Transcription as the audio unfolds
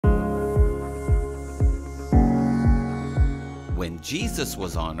When Jesus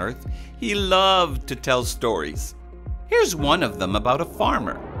was on earth, he loved to tell stories. Here's one of them about a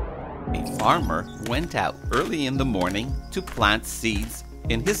farmer. A farmer went out early in the morning to plant seeds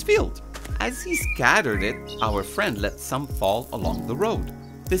in his field. As he scattered it, our friend let some fall along the road.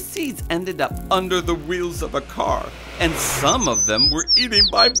 The seeds ended up under the wheels of a car, and some of them were eaten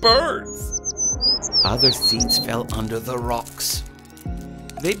by birds. Other seeds fell under the rocks.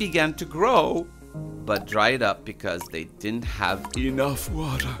 They began to grow, but dried up because they didn't have enough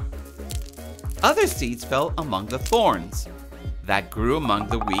water. Other seeds fell among the thorns that grew among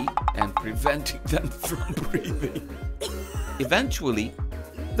the wheat and preventing them from breathing. Eventually,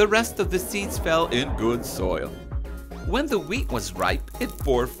 the rest of the seeds fell in good soil. When the wheat was ripe, it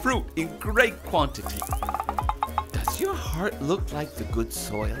bore fruit in great quantity. Does your heart look like the good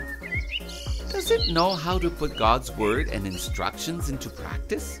soil? Does it know how to put God's word and instructions into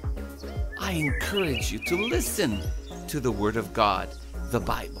practice? I encourage you to listen to the Word of God, the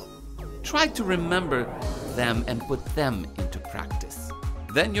Bible. Try to remember them and put them into practice.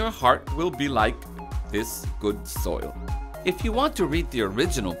 Then your heart will be like this good soil. If you want to read the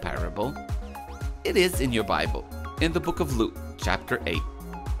original parable, it is in your Bible, in the book of Luke, chapter 8.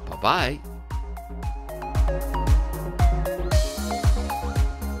 Bye-bye.